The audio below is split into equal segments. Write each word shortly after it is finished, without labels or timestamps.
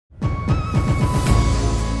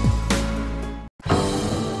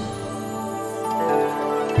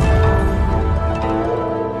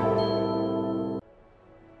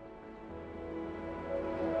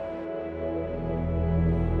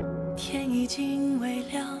经微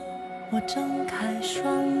凉，我睁开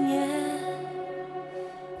双眼，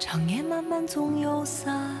长夜漫漫总有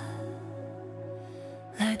散，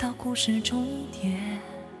来到故事终点。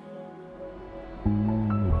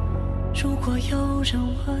如果有人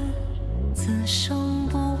问，此生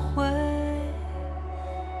不会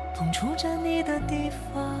碰触着你的地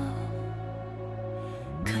方，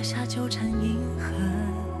刻下纠缠印痕。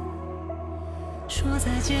说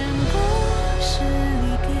再见不是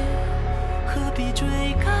离别，何必追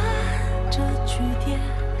赶这句点？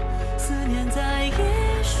思念在一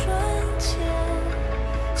瞬间，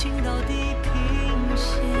情到地平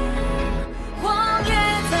线。荒野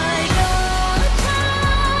在歌唱，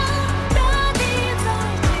大地在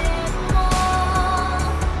淹没，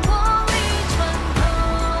光里穿透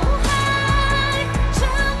海，尘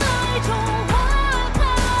埃中花开，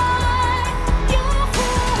有复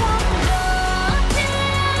往热天，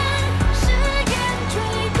誓言追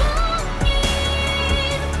光阴，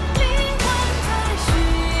灵魂在寻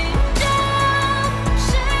找时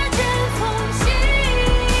间缝隙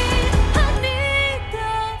和你的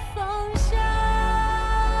方向。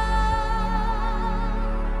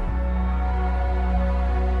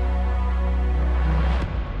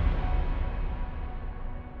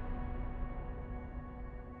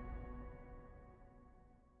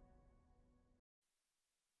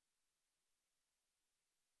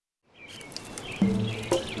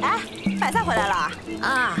哎，白菜回来了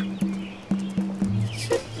啊！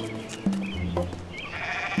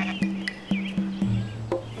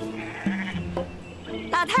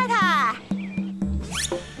老太太，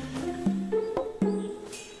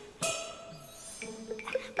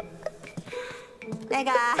那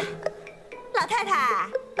个老太太，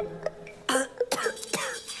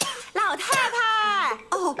老太太，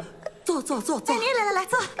哦，坐。哎，您来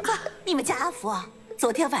坐。你们家阿福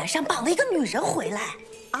昨天晚上绑了一个女人回来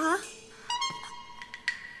啊！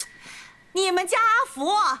你们家阿福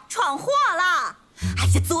闯祸了！哎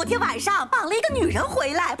呀，昨天晚上绑了一个女人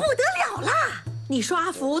回来，不得了啦！你说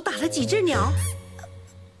阿福打了几只鸟？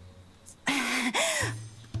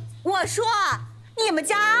我说你们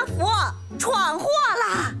家阿福闯祸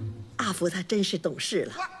了！阿福他真是懂事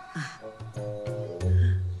了。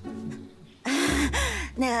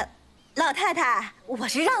那个老太太，我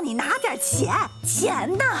是让你拿点钱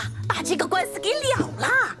呢，把这个官司给了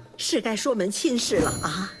了。是该说门亲事了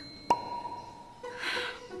啊！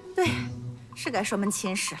对，是该说门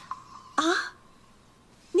亲事了。啊，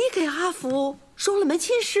你给阿福说了门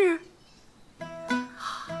亲事？对，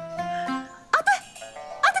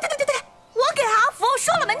我给阿福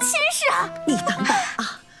说了门亲事啊！你等等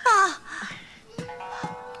啊！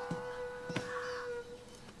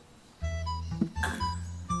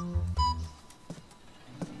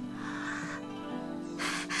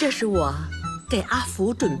这是我给阿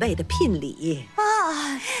福准备的聘礼啊，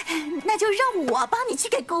那就让我帮你去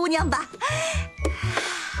给姑娘吧。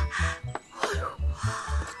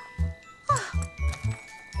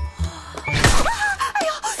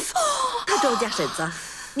周家婶子，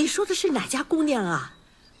你说的是哪家姑娘啊？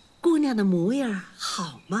姑娘的模样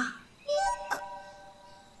好吗？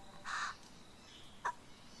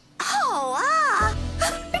好啊，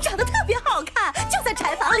长得特别好看，就在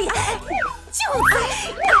柴房里，就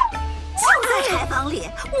在柴房里，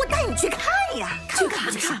我带你去看呀，去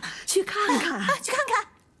看看。去看看。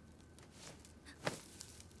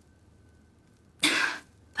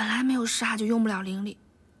本来没有煞就用不了灵力，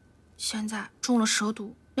现在中了蛇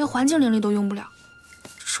毒，连环境灵力都用不了，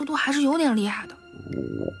这蛇毒还是有点厉害的。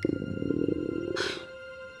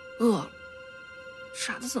饿了，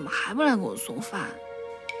傻子怎么还不来给我送饭？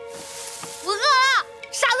我饿了，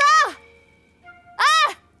傻子！哎，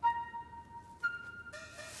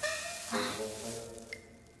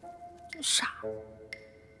这傻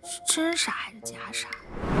是真傻还是假傻？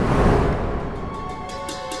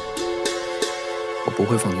我不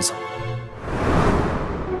会放你走。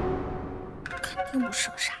肯定不是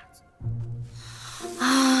个傻子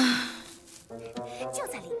啊！就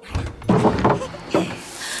在里面。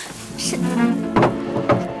是。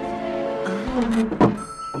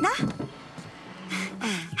那。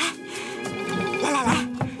来。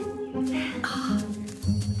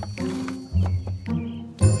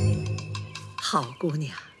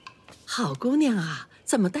好姑娘啊，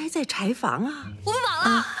怎么待在柴房啊？我被绑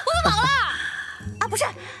了！啊，不是，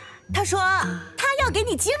他说他要给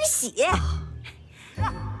你惊喜。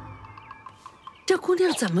这姑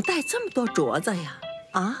娘怎么戴这么多镯子呀？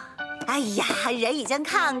啊？哎呀，人已经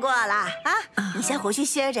看过了啊！你先回去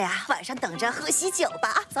歇着呀，晚上等着喝喜酒吧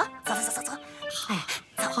啊！走。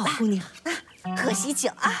好姑娘。喝喜酒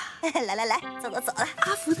啊！来，走了。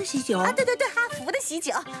阿福的喜酒啊，对，阿福的喜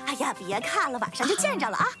酒。哎呀，别看了，晚上就见着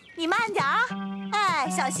了啊！你慢点啊！哎，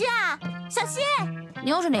小心啊，小心！你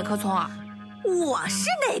又是哪颗葱啊？我是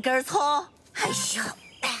哪根葱？哎呦，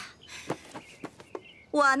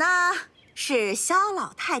我呢是肖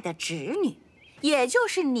老太的侄女，也就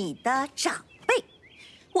是你的长辈。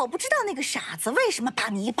我不知道那个傻子为什么把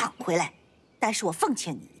你绑回来，但是我奉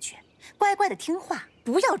劝你一句，乖乖的听话，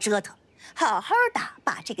不要折腾，好好的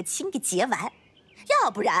把这个亲给结完，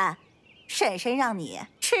要不然婶婶让你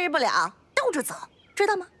吃不了兜着走，知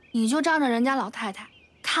道吗？你就仗着人家老太太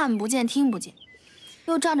看不见听不见，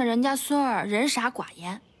又仗着人家孙儿人傻寡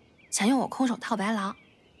言，想用我空手套白狼，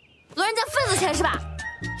讹人家份子钱是吧？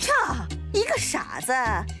呀，一个傻子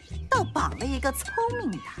倒绑了一个聪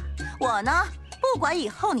明的。我呢，不管以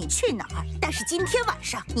后你去哪儿，但是今天晚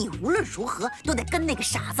上你无论如何都得跟那个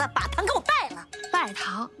傻子把堂给我拜了。拜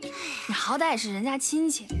堂？你好歹也是人家亲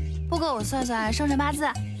戚，不给我算算生辰八字，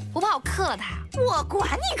不怕我克他呀？我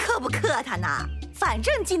管你克不克他呢，反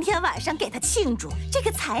正今天晚上给他庆祝，这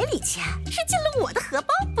个彩礼钱是进了我的荷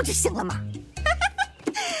包，不就行了吗？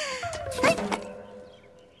哎，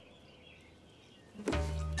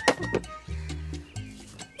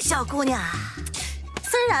小姑娘，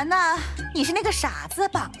虽然呢你是那个傻子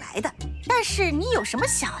绑来的，但是你有什么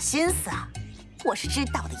小心思啊，我是知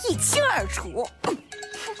道的一清二楚。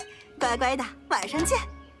乖乖的，晚上见。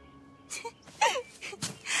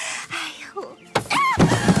哎呦！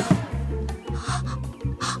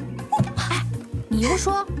你不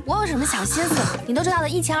说我有什么小心思，你都知道的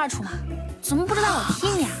一清二楚吗？怎么不知道我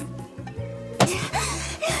听呀？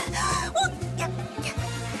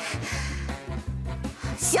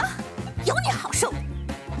行，有你好受。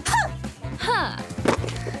哼，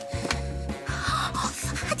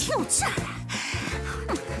还挺有劲儿。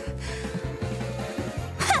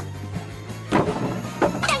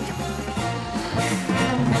待着。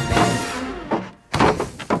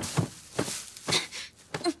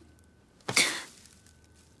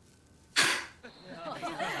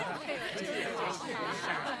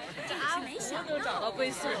都找到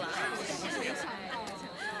归宿了。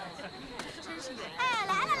哎，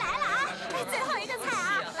来了啊！最后一个菜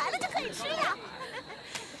啊，来了就可以吃呀。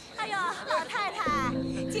哎呦，老太太，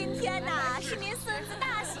今天呢是您孙子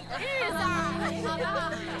大喜的日子。好，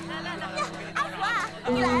呀，阿福啊，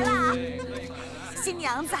你来了。新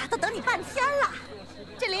娘子都等你半天了，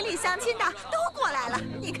这邻里乡亲的都过来了。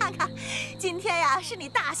你看看，今天呀是你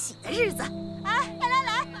大喜的日子。哎，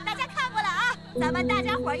来，大家看过来啊，咱们大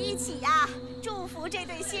家伙一起呀，祝福这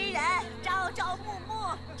对新人朝朝暮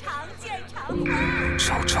暮，常见常欢。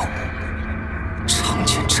朝朝暮暮，常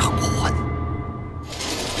见常欢。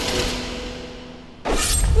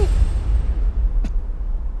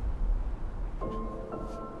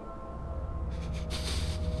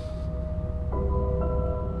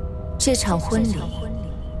这场婚礼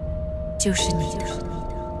就是你的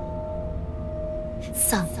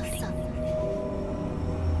丧礼。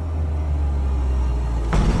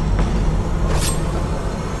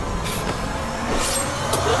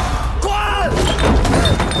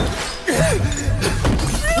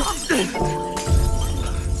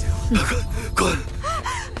滚！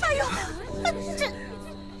哎呦，这……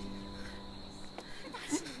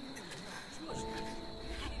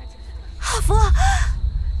阿福，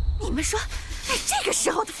你们说，哎，这个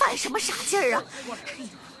时候他犯什么傻劲儿啊？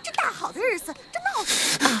这大好的日子，这闹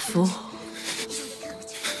什么？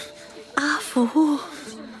阿福，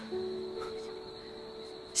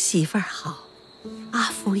媳妇儿好，阿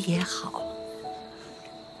福也好，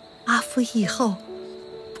阿福以后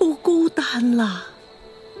不孤单了。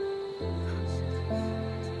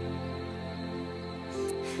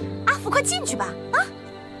阿福，快进去吧！啊，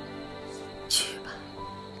去吧，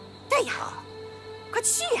对呀，快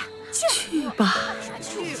去呀！去吧，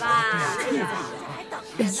去吧，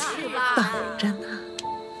人家等着呢。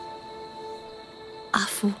阿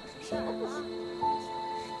福，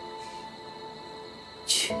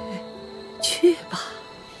去吧。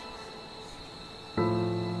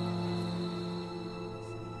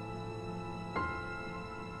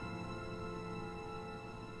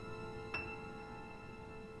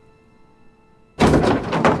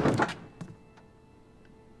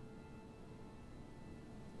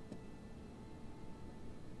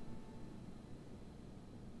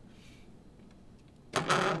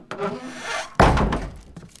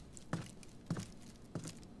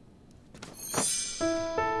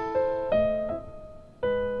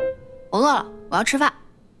我饿了，我要吃饭。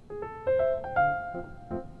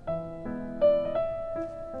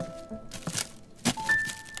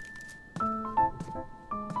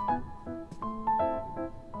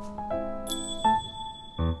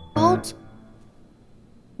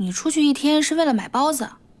你出去一天是为了买包子？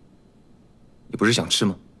你不是想吃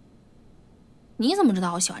吗？你怎么知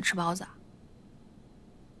道我喜欢吃包子啊？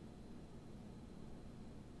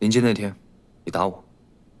临街那天，你打我，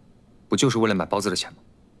不就是为了买包子的钱吗？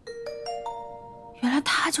原来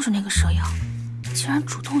他就是那个蛇妖，竟然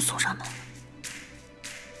主动送上门了。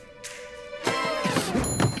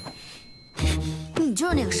你就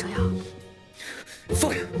是那个蛇妖。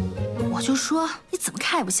放下！我就说你怎么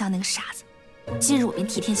看也不像那个傻子。今日我便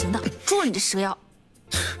替天行道，诛了你这蛇妖。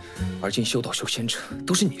而今修道修仙者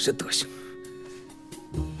都是你这德行，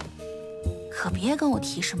可别跟我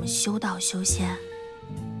提什么修道修仙。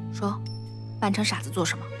说，扮成傻子做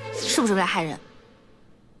什么？是不是为了害人？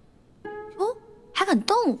哟，还敢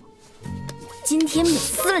瞪我！我今天便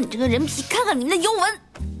撕了你这个人皮，看看你们的妖纹。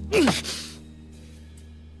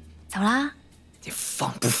怎么啦？你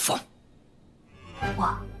放不放？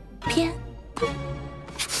我偏不。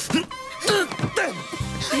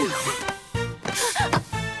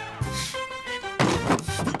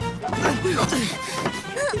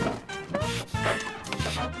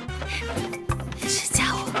这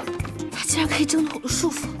家伙，他竟然可以挣脱我的束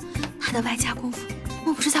缚，他的外家功夫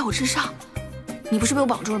莫不是在我之上？你不是被我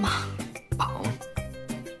绑住了吗？绑？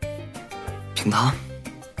凭他？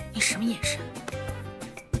你什么眼神？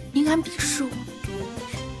你敢鄙视我？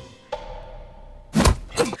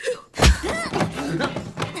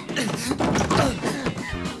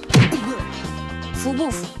服不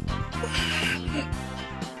服？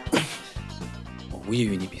我无意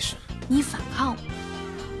与你比试。你反抗我，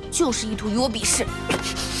就是意图与我比试。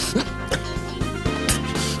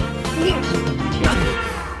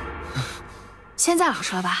现在老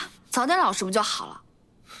实了吧？早点老实不就好了？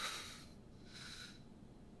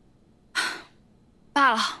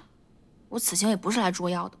罢了，我此行也不是来捉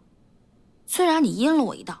妖的。虽然你阴了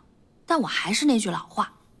我一道，但我还是那句老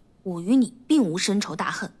话，我与你并无深仇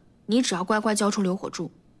大恨。你只要乖乖交出硫火柱，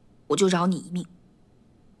我就饶你一命。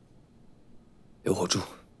硫火柱，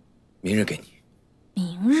明日给你。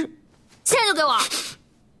明日？现在就给我！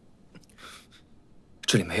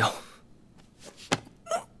这里没有。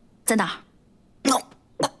在哪儿？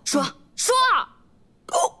说说！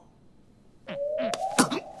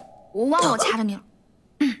我忘了我掐着你了。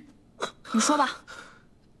你说吧。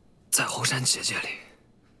在后山结界里。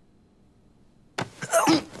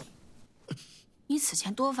你此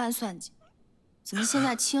前多番算计，怎么现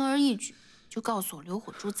在轻而易举就告诉我硫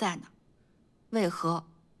火珠在哪？为何？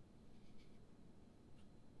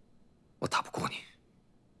我打不过你。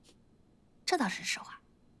这倒是实话。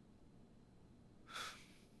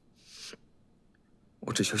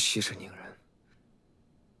我只求息事宁人。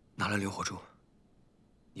拿了硫火珠，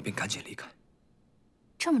你便赶紧离开。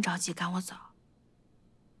这么着急赶我走，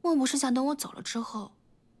莫不是想等我走了之后，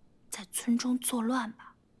在村中作乱吧？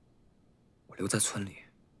我留在村里，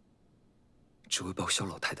只为报萧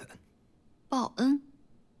老太的恩。报恩？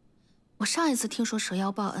我上一次听说蛇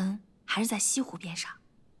妖报恩，还是在西湖边上。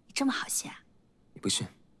你这么好心啊？你不信，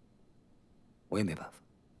我也没办法。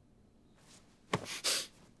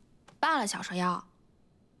罢了，小蛇妖，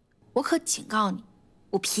我可警告你，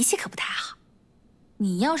我脾气可不太好。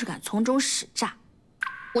你要是敢从中使诈，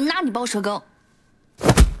我拿你包蛇羹。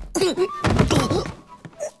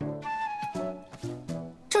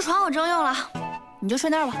这床我征用了，你就睡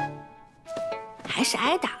那儿吧。还是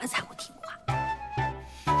挨打了才会听话。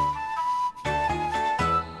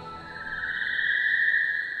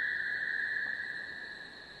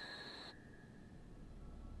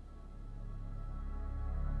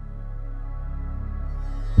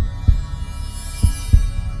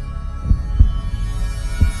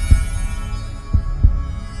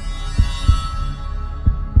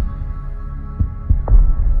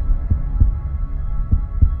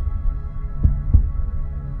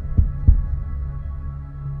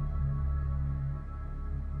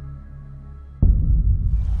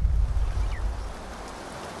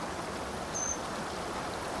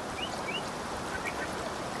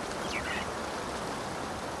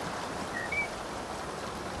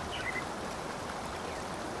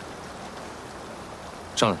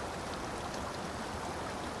上来。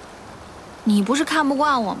你不是看不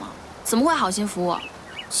惯我吗？怎么会好心扶我？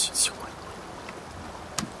奇奇怪怪。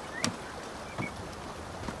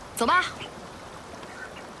走吧。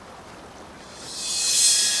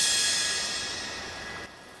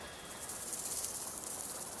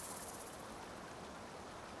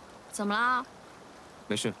怎么啦？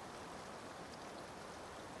没事。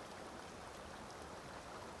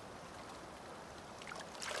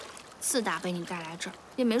自打被你带来这儿，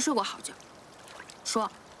便没睡过好觉。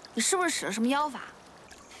说，你是不是使了什么妖法？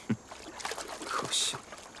可笑。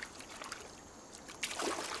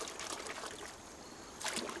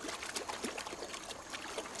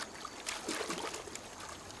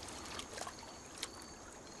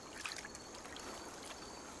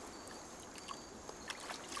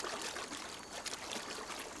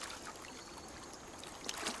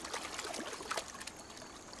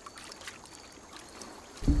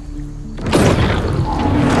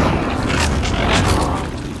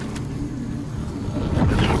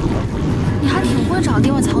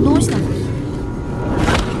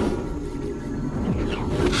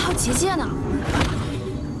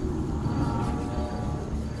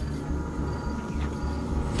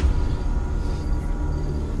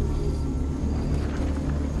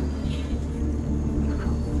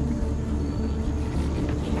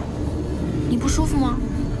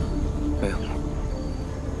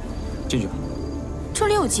进去吧。这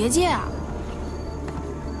里有结界啊！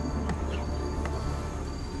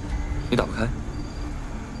你打不开？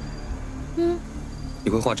嗯。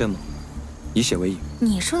你会画阵吗？以血为引。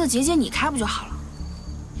你说的结界你开不就好了？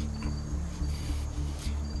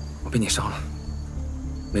我被你伤了，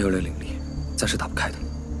没有了灵力，暂时打不开的。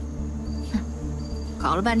哼，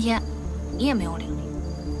搞了半天，你也没有灵力。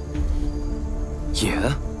也？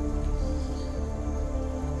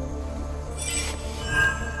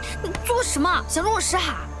你做什么？想让我识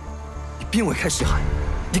海？你并未开识海，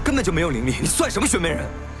你根本就没有灵力，你算什么选美人？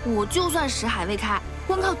我就算识海未开，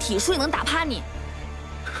光靠体术也能打趴你。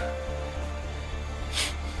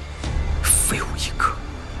废物一个！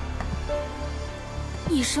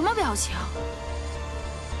你什么表情？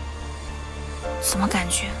怎么感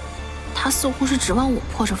觉他似乎是指望我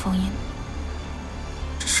破这封印？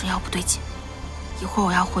这石妖不对劲，一会儿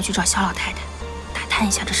我要回去找肖老太太，打探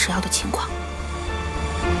一下这石妖的情况。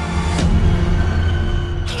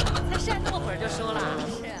才扇那么会儿就收了？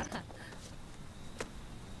是。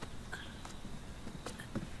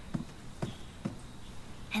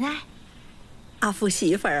奶奶，阿福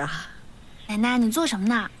媳妇儿啊，奶奶，你做什么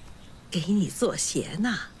呢？给你做鞋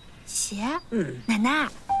呢。鞋？奶奶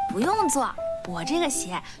不用做，我这个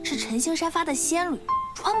鞋是陈星山发的仙履，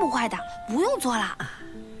穿不坏的，不用做了。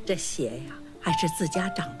这鞋呀，还是自家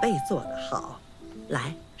长辈做的好，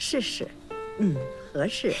来试试，合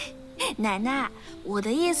适。奶奶，我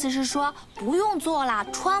的意思是说不用做了，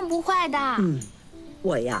穿不坏的。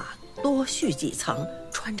我呀多续几层，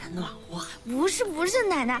穿着暖和。不是，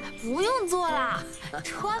奶奶不用做了，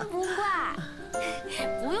穿不坏，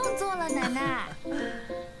不用做了，奶奶。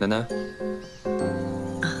奶奶，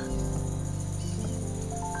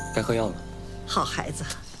该喝药了。好孩子。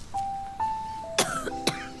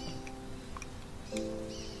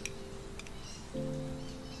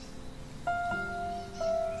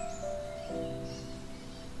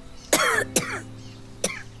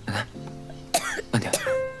奶奶，慢点。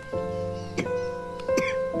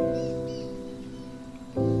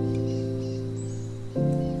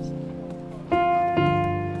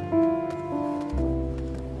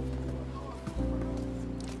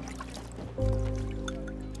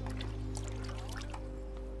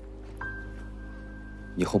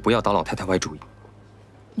以后不要打老太太歪主意。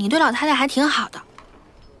你对老太太还挺好的，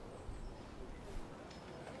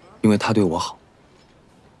因为她对我好。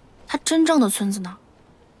她真正的孙子呢？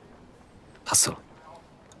她死了。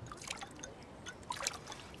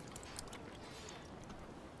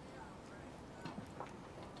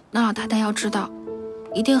那老太太要知道，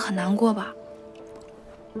一定很难过吧？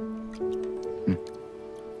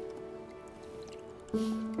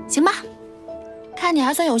行吧，看你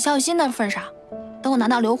还算有孝心的份上，等我拿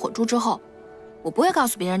到硫火珠之后，我不会告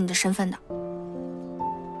诉别人你的身份的。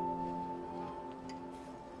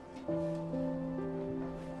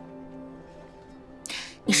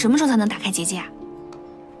你什么时候才能打开结界啊？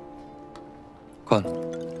快了。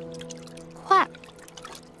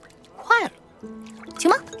快了，行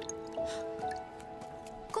吗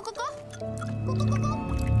？Go go go go go go go！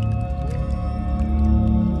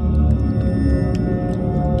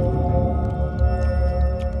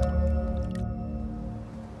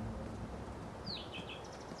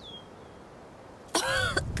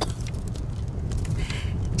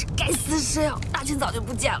 这该死的石妖，大清早就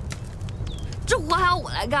不见了，这活还要我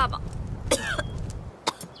来干吗？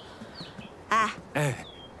哎，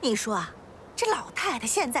你说啊，这老太太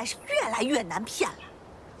现在是越来越难骗了。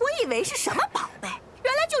我以为是什么宝贝，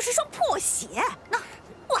原来就是双破鞋，那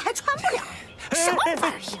我还穿不了，什么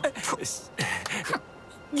玩意儿？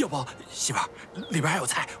要不，媳妇儿，里边还有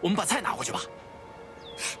菜，我们把菜拿回去吧。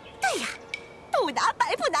对呀，不拿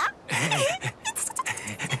白不拿。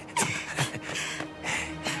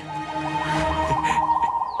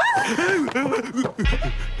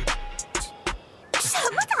什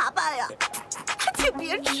么打扮呀？还挺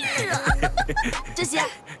别致啊！这鞋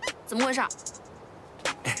怎么回事？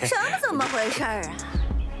什么怎么回事啊？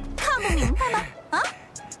看不明白吗？啊！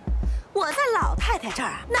我在老太太这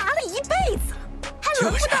儿拿了一辈子了，还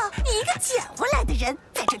轮不到你一个捡回来的人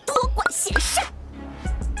在这多管闲事。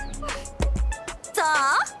走，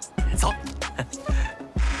走。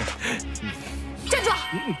站住！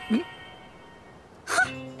哼！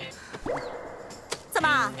怎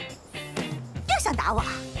么又想打我？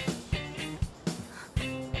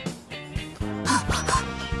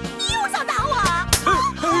你又想打我啊？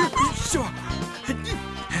媳妇儿，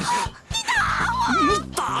你打我！你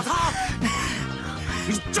打他！你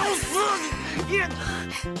找死！你！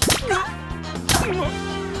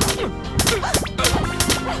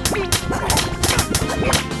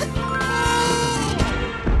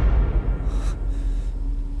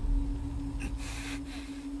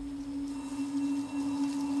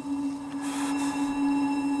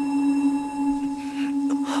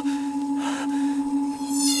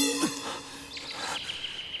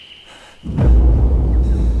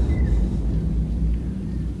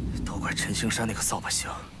陈兴山那个扫把星，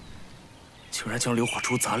竟然将硫化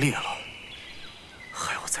珠砸裂了，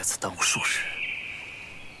害我再次耽误数日，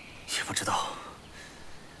也不知道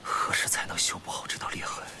何时才能修补好这道裂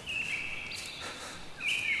痕。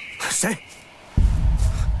谁？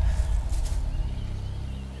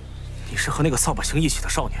你是和那个扫把星一起的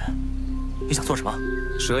少年？你想做什么？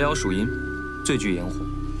蛇妖属阴，最具炎火，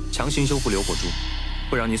强行修复硫火珠，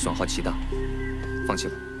会让你损耗极大。放弃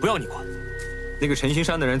吧，不要你管。那个陈兴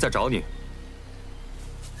山的人在找你。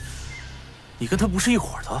你跟他不是一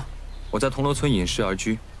伙的？我在铜锣村隐世而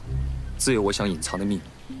居，自有我想隐藏的秘密。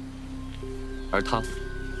而他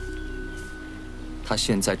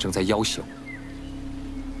现在正在要挟我。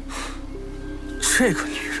这个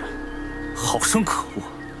女人，好生可恶。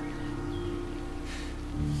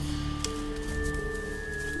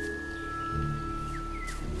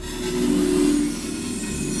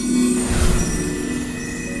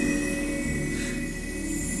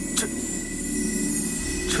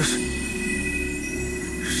这是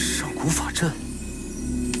上古法阵。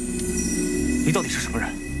你到底是什么人？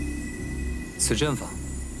此阵法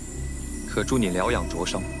可助你疗养灼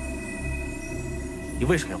伤。你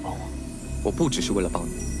为什么要帮我？我不只是为了帮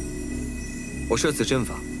你，我设此阵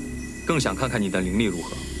法，更想看看你的灵力如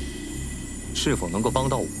何，是否能够帮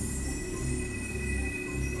到我。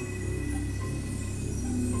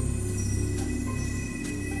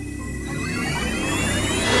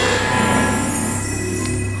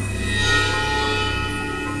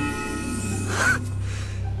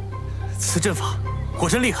此阵法果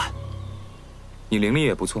真厉害，你灵力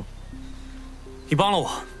也不错。你帮了我，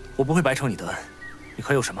我不会白承你的恩。你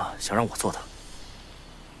还有什么想让我做的？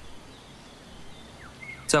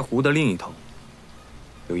在湖的另一头，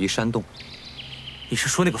有一山洞。你是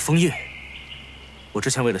说那个封印？我之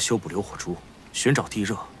前为了修补硫火珠，寻找地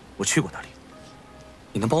热，我去过那里。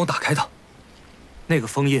你能帮我打开它？那个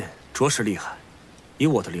封印着实厉害，以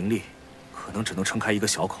我的灵力，可能只能撑开一个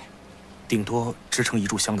小口，顶多支撑一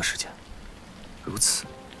炷香的时间。如此，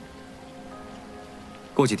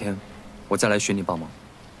过几天我再来寻你帮忙。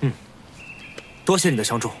嗯。多谢你的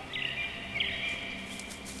相助。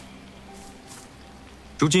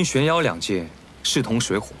如今玄妖两界势同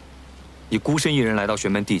水火，你孤身一人来到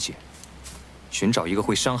玄门地界，寻找一个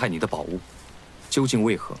会伤害你的宝物，究竟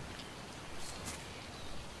为何？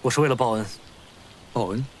我是为了报恩。报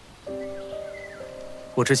恩？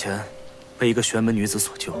我之前被一个玄门女子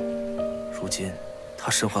所救，如今她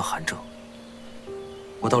身患寒症，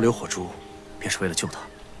我到硫火珠便是为了救她。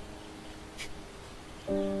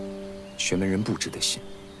玄门人不值得信，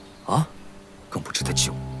啊，更不值得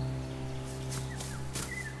救。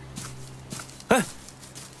哎，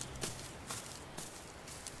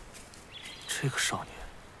这个少年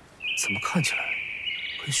怎么看起来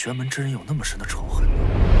跟玄门之人有那么深的仇恨呢？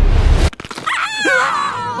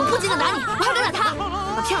我不仅敢打你，我还敢打他！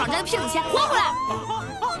把天老人家的骗子钱还回来！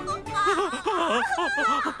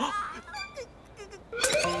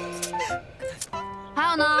还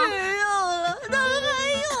有呢？没有了，哪还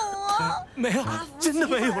有啊？没有，真的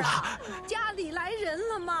没有了。家里来人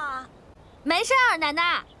了吗？没事儿，奶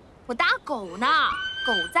奶，我打狗呢，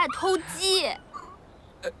狗在偷鸡。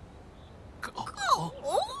狗？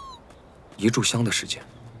一炷香的时间，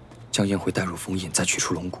将燕回带入封印，再取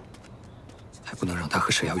出龙骨，还不能让他和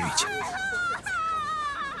蛇妖遇见。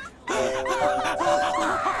哎，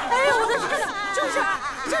我的天哪！就是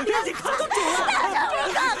这边你看都肿了，大家不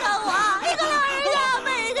看看我，一个老人家被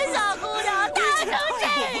一个小姑娘打成这样，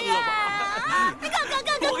你看！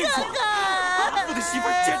我的媳妇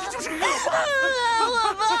简直就是恶霸！我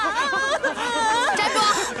爸，站住！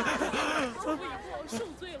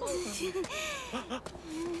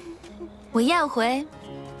我燕回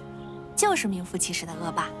就是名副其实的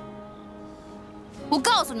恶霸。我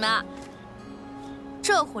告诉你们，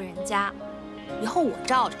这户人家以后我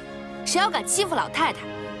罩着，谁要敢欺负老太太，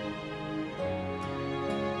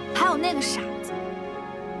还有那个傻子，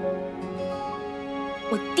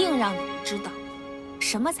我定让你们知道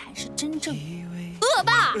什么才是真正的恶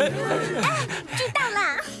霸。知道了。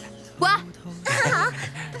滚！好。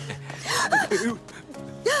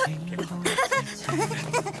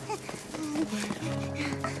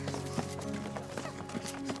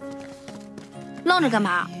愣着干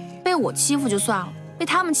嘛？被我欺负就算了，被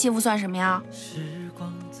他们欺负算什么呀？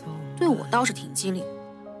对我倒是挺机灵，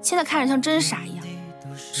现在看着像真傻一样，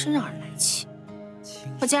真让人来气。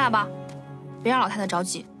快进来吧，别让老太太着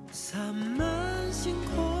急。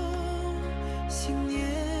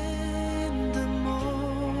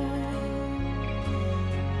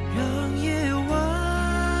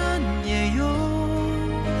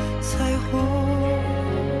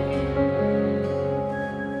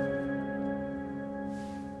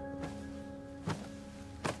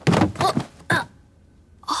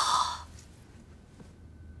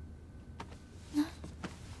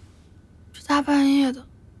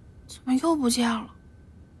又不见了。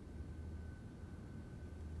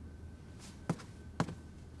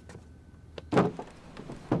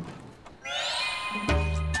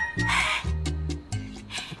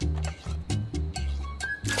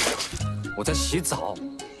我在洗澡，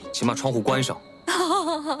请把窗户关上。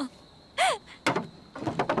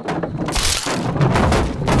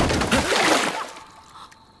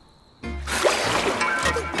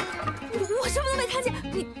我什么都没看见，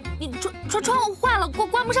你窗户坏了，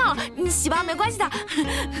关不上了，你洗吧，没关系的。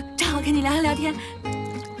正好跟你聊聊天。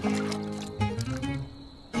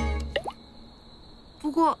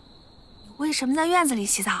不过，你为什么在院子里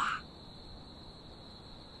洗澡啊？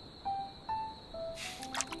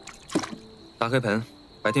 打开盆，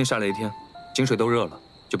白天晒了一天，井水都热了，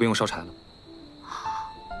就不用烧柴了。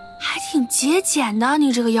还挺节俭的，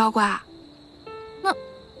你这个妖怪。那，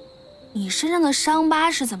你身上的伤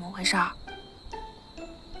疤是怎么回事？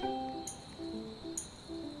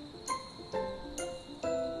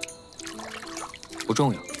不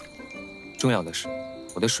重要，重要的是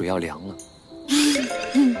我的水要凉了。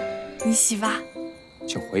你洗吧。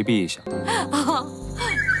请回避一下。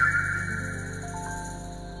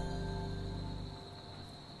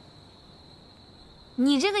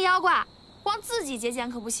你这个妖怪，光自己节俭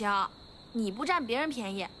可不行，你不占别人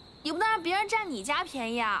便宜，也不能让别人占你家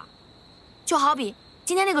便宜啊。就好比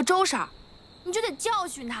今天那个周婶儿，你就得教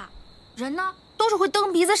训她。人呢都是会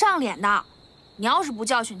蹬鼻子上脸的，你要是不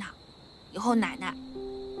教训她，以后奶奶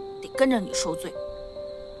得跟着你受罪。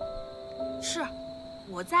是，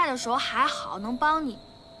我在的时候还好能帮你，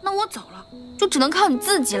那我走了就只能靠你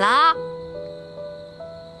自己了啊。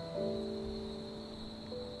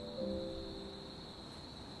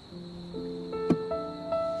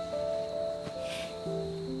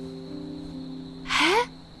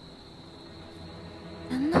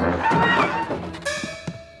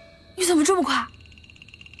 你怎么这么快？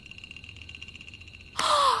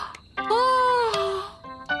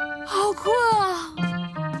好困啊！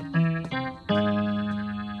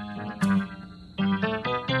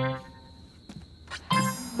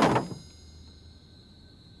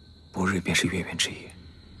不日便是月圆之夜，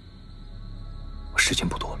我时间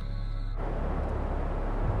不多了。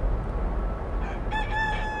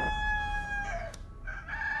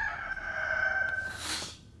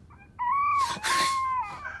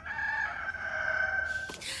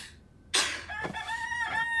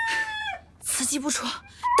 此计不出，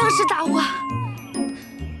当世大误啊！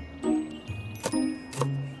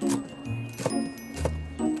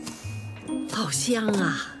好香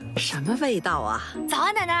啊！什么味道啊？早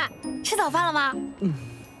啊，奶奶，吃早饭了吗？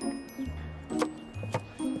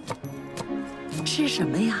吃什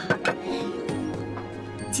么呀？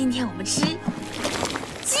今天我们吃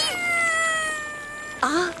鸡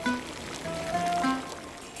啊！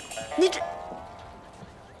你这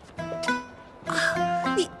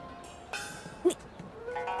啊，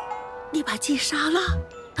你把鸡杀了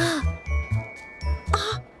啊！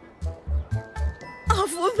阿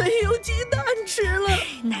福没有鸡蛋吃了。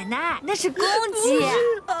奶奶，那是公鸡。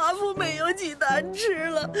阿福没有鸡蛋吃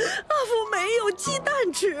了，阿福没有鸡蛋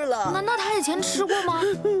吃了。难道他以前吃过吗？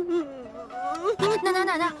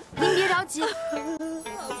奶奶，您别着急。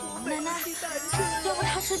奶奶，要不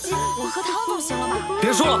他吃鸡，我喝汤总行了吧？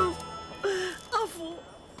别说了。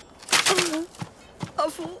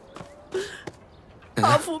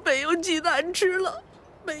阿福没有鸡蛋吃了，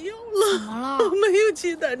没有了。怎么了？没有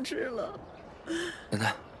鸡蛋吃了。奶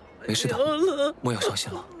奶，没事的，莫要伤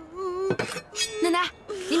心了。奶奶，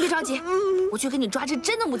您别着急，我去给你抓只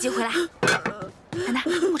真的母鸡回来。奶奶，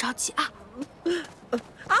不着急啊。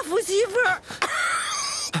阿福媳妇儿，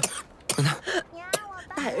奶奶，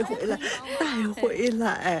带回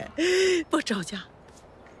来，不吵架，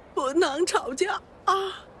不能吵架啊！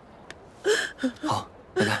好，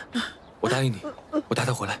奶奶，我答应你，我带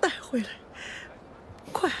她回来。带回来，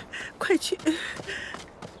快去，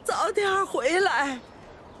早点回来。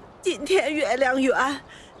今天月亮圆，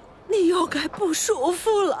你又该不舒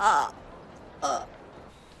服了。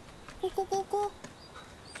咕咕咕咕。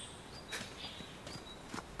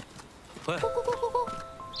 喂，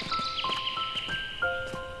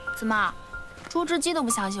怎么，捉只鸡都不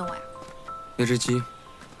相信我呀？那只鸡，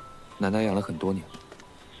奶奶养了很多年，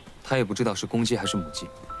她也不知道是公鸡还是母鸡，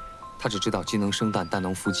她只知道鸡能生蛋，蛋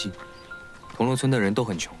能孵鸡。同乐村的人都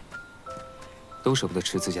很穷，都舍不得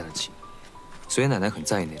吃自家的鸡，所以奶奶很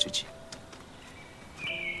在意那只鸡。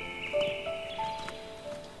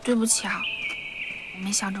对不起啊，我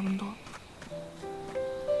没想这么多。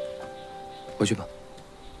回去吧。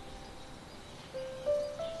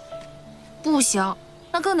 不行，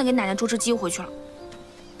那更得给奶奶捉只鸡回去了。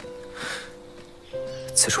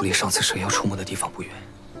此处离上次蛇妖出没的地方不远，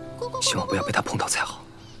希望不要被他碰到才好。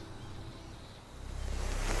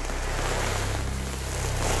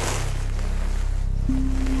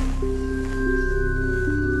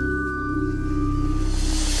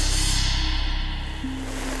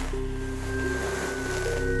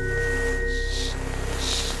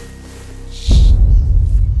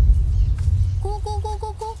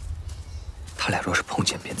他俩若是碰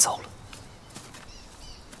见，便糟了。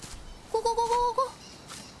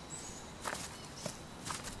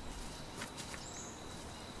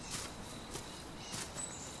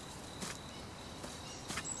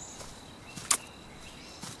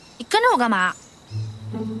你跟着我干嘛？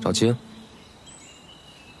找机。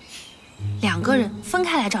两个人分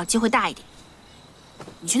开来找机会大一点。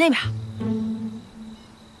你去那边。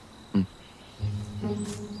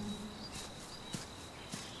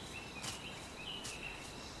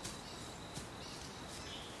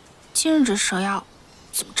今日这蛇妖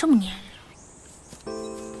怎么这么粘人？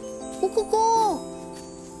咕咕咕，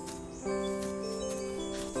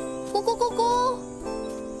咕咕咕咕。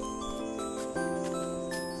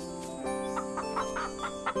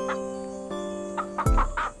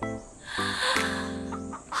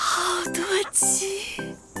好多鸡。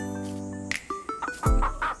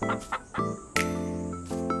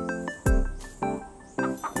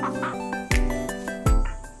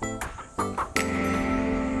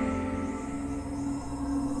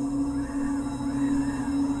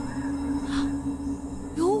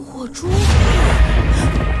火猪，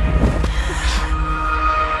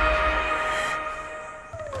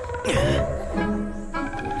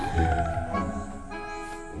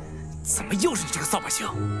怎么又是你这个扫把星？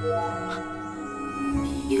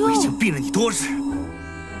我已经逼了你多日，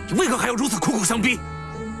你为何还要如此苦苦相逼？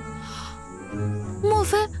莫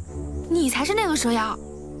非你才是那个蛇妖？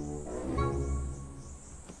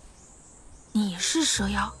你是蛇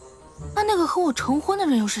妖，那个和我成婚的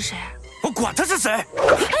人又是谁？我管他是谁！哎，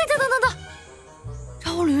等，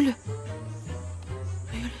让我捋一捋。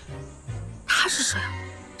他是蛇妖，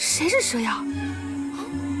谁是蛇妖？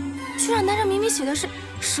居然男人明明写的是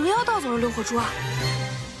蛇妖盗走了硫火珠啊！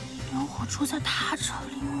硫火珠在他这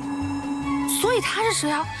里，所以他是蛇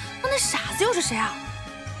妖。那傻子又是谁啊？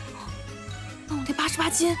那我那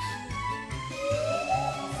88斤，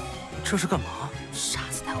这是干嘛？傻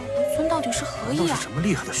子带我入村到底是何意啊？难道是什么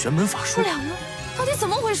厉害的玄门法术？这两个到底怎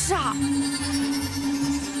么回事啊？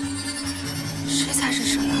谁才是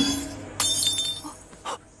蛇妖？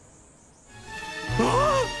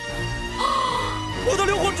我的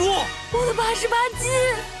硫火珠，我的88斤。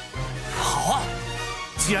好啊！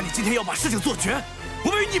既然你今天要把事情做绝，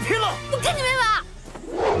我们与你拼了！我跟你没完！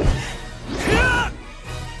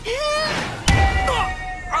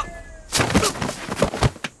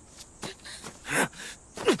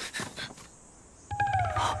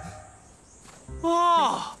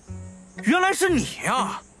哦，原来是你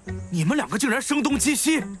呀！你们两个竟然声东击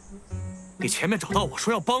西！你前面找到我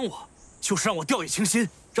说要帮我，就是让我掉以轻心，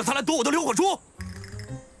让他来夺我的硫火珠。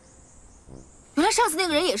原来上次那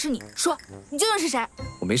个人也是你，说你究竟是谁？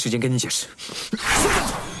我没时间跟你解释。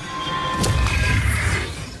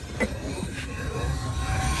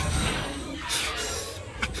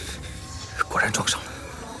果然撞上了。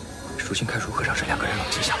如今该如何让这两个人冷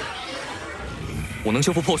静下来？我能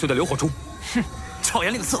修复破碎的硫火珠。哼，巧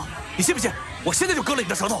言令色！你信不信？我现在就割了你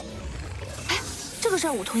的舌头！哎，这个事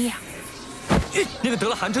儿我同意啊。那个得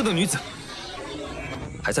了寒症的女子，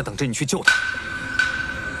还在等着你去救她。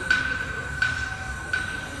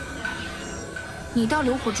你盗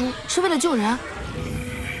硫火珠是为了救人？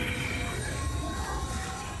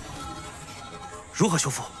如何修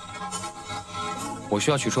复？我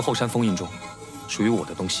需要取出后山封印中属于我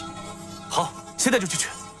的东西。好，现在就去取。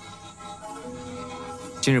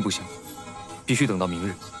今日不行，必须等到明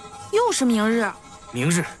日。又是明日？明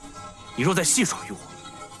日，你若再戏耍于我，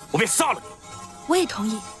我便杀了你。我也同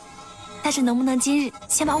意，但是能不能今日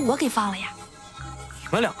先把我给放了呀？你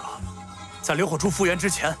们两个，在硫火珠复原之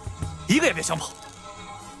前，一个也别想跑。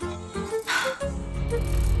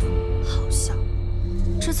好笑，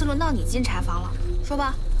这次轮到你进柴房了，说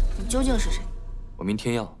吧，你究竟是谁？我名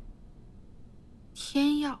天曜。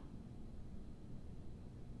天曜。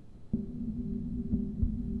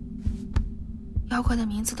妖怪的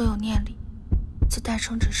名字都有念力，自诞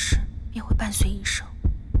生之时便会伴随一生，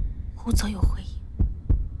忽则有回应。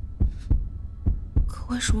可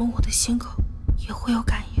为什么我的心口也会有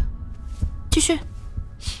感应？继续。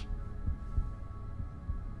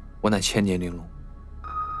我乃千年玲珑。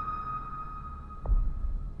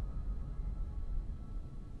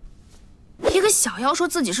一个小妖说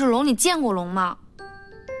自己是龙，你见过龙吗？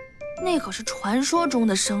那可是传说中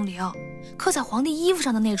的生灵，刻在皇帝衣服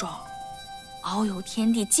上的那种。遨游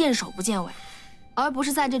天地，见首不见尾，而不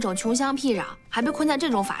是在这种穷乡僻壤，还被困在这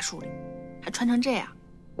种法术里，还穿成这样。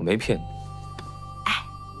我没骗你。哎，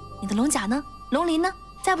你的龙角呢？龙鳞呢？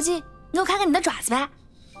再不济，你给我看看你的爪子呗。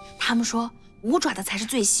他们说5爪的才是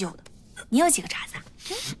最稀有的，你有几个爪子啊？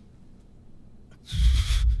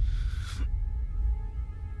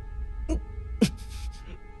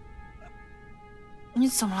你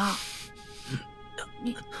怎么了？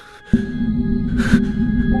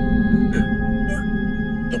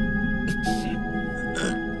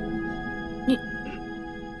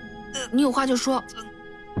你有话就说。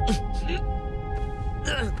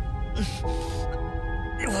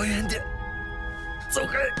离我远点，走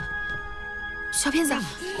开！小骗子，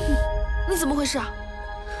你怎么回事啊？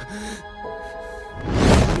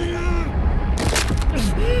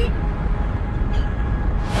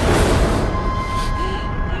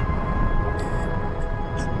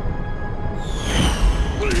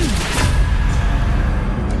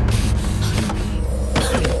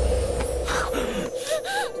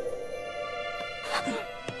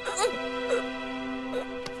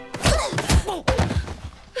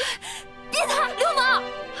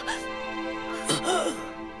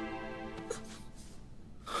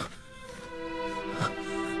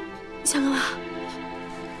想干嘛？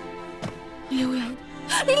你离我远一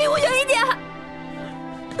点！你离我远一点！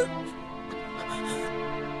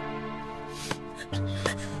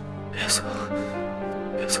别走，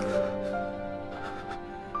别走，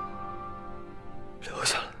留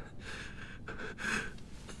下来，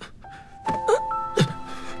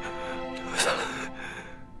留下来，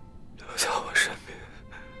留在我身边。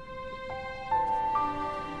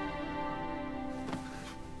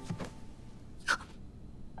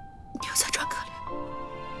你又在装可怜。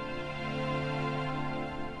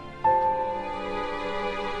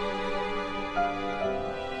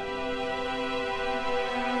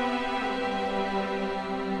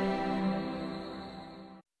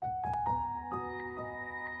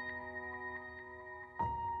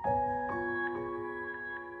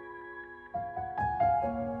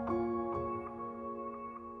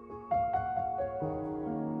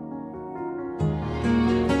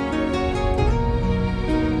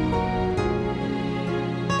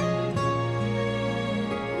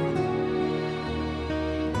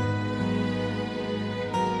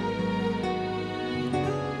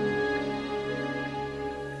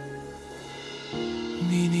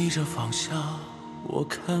你逆着方向，我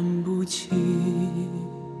看不清，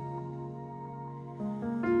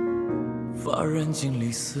发染尽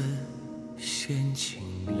离丝，闲情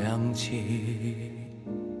两极。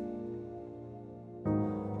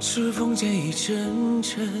指缝间一阵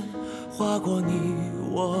阵划过你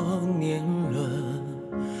我年轮，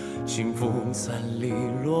清风散离，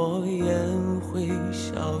落雁回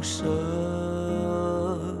萧瑟。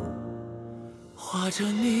画着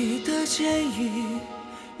你的剪影，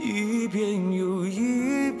一遍又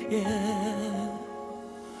一遍，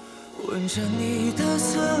吻着你的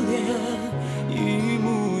侧脸，一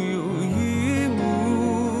幕又一幕。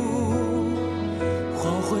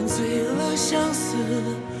黄昏醉了相思，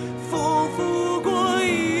风拂过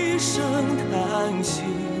一声叹息，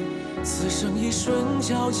此生一瞬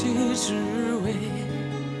交集，只为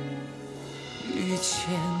遇见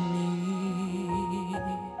你。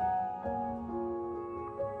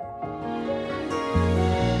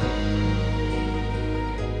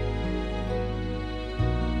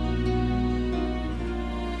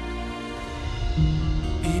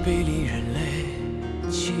一杯离人泪，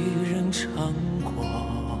几人尝过？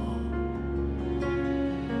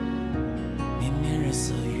年年日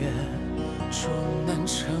4月，终难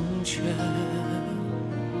成全。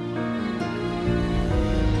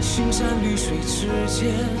青山绿水之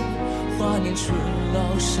间，华年春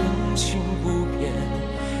老，深情不变。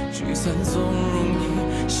聚散总容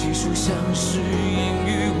易，细数相识，烟雨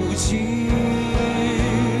无尽。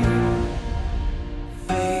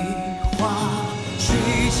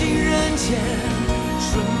尽人间，春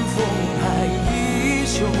风还依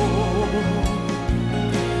旧，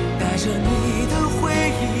带着你的回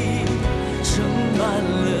忆，盛满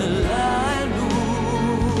了来路。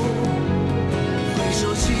回首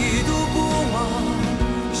几度过往，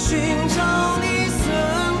寻找你曾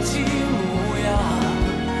经模样，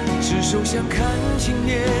执手相看经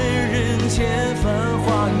年，人间繁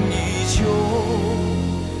华依旧，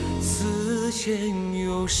此间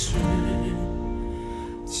有时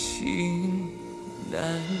情难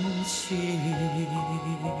弃。